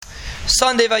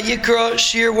Sunday Vayikra,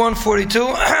 Shir 142.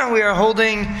 We are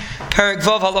holding Perek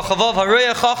Vav Halacha Vav.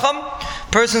 Harei Chacham.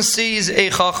 Person sees a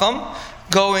Chacham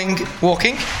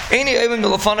walking. Any Eivim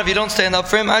Milafanav, you don't stand up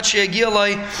for him. Achi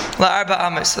Yagiyalai LaArba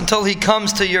Amis, until he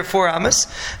comes to your 4 Amis.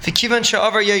 V'kivan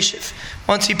Sha'avar Yeshiv.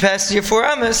 Once he passes your 4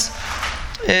 Amis,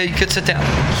 you could sit down.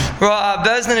 Ra'ah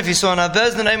Bezdin, if you saw an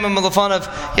Bezdin Eivim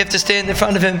Milafanav, you have to stand in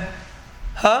front of him.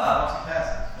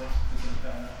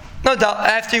 No,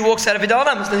 after he walks out of Dalad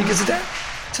Amis, then you can sit down.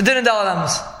 It's a din in Dalad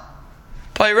Amis.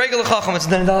 By a regular Chacham, it's a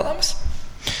din in Dalad Amis.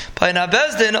 By an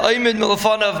Abezdin, Oymid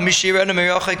Milafanav Mishirenu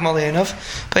Merachik Maliyanov.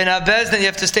 By an Abezdin, you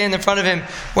have to stand in front of him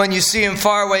when you see him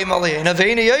far away Maliyanov.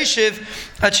 Ve'ina Yoshiv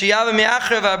Achiyava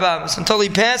Mi'achrev Arbamis, until he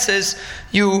passes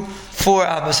you 4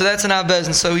 Abbas. So that's an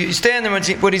Abezdin. So you stand there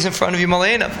when he's in front of you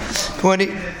Maliyanov. When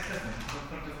he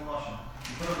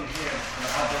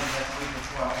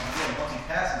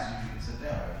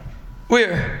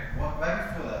Where?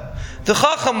 Right before that. The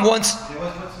Chacham wants.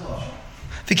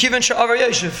 The Kivan Sha'avar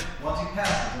Yeshiv. Once he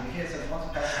passes, when he says once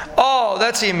he passes. Oh,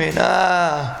 that's what you mean.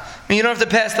 You don't have to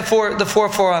pass the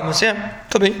four Amas. Yeah,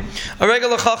 could be. A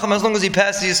regular Chacham, as long as he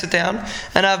passes, you sit down.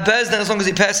 And Bezdin, as long as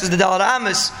he passes the Dalad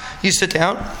Amis, you sit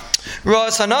down.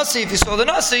 Ra'as HaNasi, if you saw the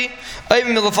Nasi,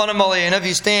 if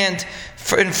you stand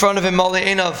in front of him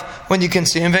when you can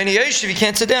see him. Yeshiv, you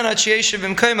can't sit down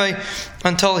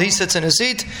until he sits in his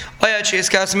seat.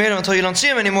 Until you don't see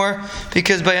him anymore,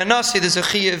 because by a Nasi there's a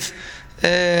Chiyav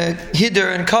Hider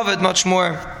and covered much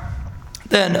more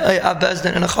than a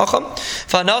Bezdin and a Chacham.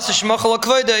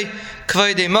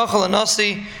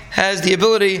 Nasi has the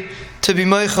ability to be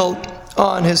Meichel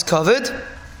on his covered.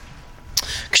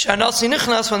 When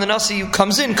the Nasi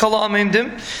comes in,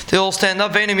 they all stand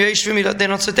up. They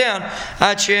don't sit down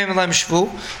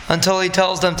until he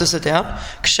tells them to sit down. When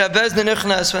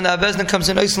the Bezdin comes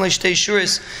in,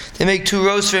 they make 2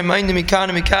 rows for him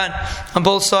on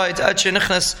both sides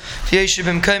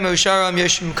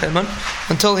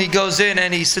until he goes in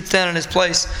and he sits down in his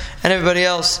place and everybody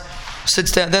else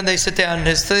sits down. Then they sit down in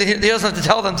his. He doesn't have to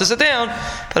tell them to sit down,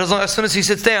 but as soon as he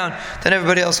sits down, then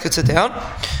everybody else could sit down.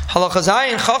 So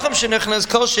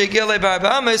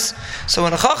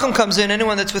when a Chacham comes in,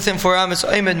 anyone that's within 4 Amis,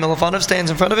 Aymed Milafanav stands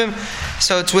in front of him.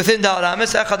 So it's within Dalad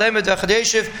Amis. Echad Aymed v'Echad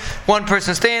Yeshiv. One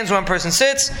person stands, one person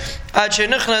sits. Until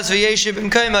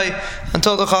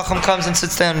the Chacham comes and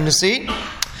sits down in the seat.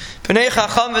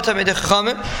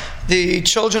 The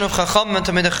children of Chacham and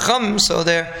Tamid Chacham, so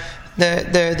they're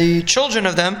the children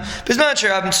of them.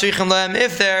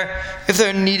 If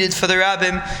they're needed for the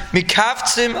rabbim,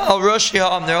 mikaftzim al rosh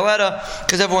ha'am. They're allowed to,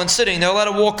 because everyone's sitting. They're allowed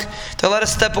to walk. They're allowed to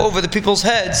step over the people's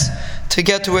heads to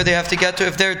get to where they have to get to.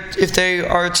 If they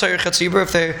are tzarich hatzibur,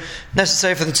 if they're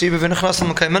necessary for the tzibur,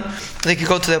 they can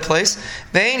go to their place.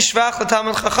 It's not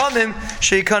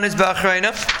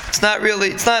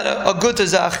a good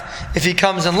tazach if he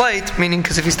comes in late, meaning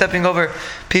because if he's stepping over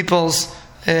people's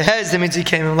heads, that means he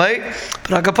came in late.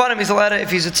 But Agapanim, he's allowed to, if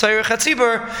he's a Tzarech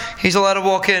HaTzibur, he's allowed to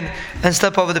walk in and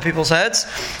step over the people's heads.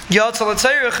 Yatzal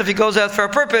HaTzarech, if he goes out for a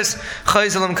purpose,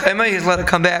 Chayzalim Kaima, he's allowed to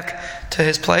come back to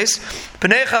his place.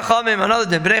 B'nei Chachamim, another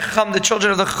day, B'nei Chacham, the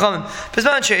children of the Chachamim,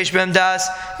 B'zman Sheish B'em Das,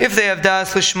 if they have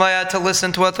Das, L'shmaya, to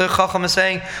listen to what the Chacham is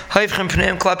saying, Hayvchim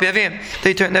P'neim Klapi Avim,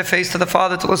 they turn their face to the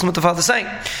father to listen to what the father is saying.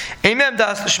 Eimem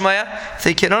Das L'shmaya, if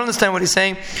they can't understand what he's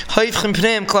saying, Hayvchim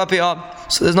P'neim Klapi Av.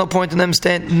 So there's no point in them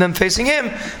facing him.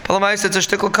 Palamais, it's a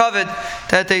shtickle covered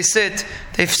that they sit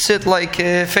like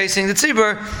facing the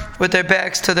tzibur with their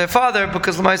backs to their father,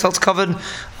 because Lamais it's covered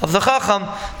of the Chacham.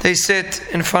 They sit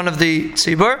in front of the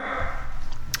tzibur.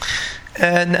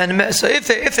 And so if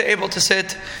they're able to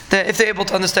sit, if they're able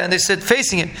to understand, they sit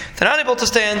facing him. If they're not able to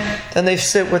stand, then they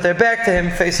sit with their back to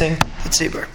him facing the tzibur.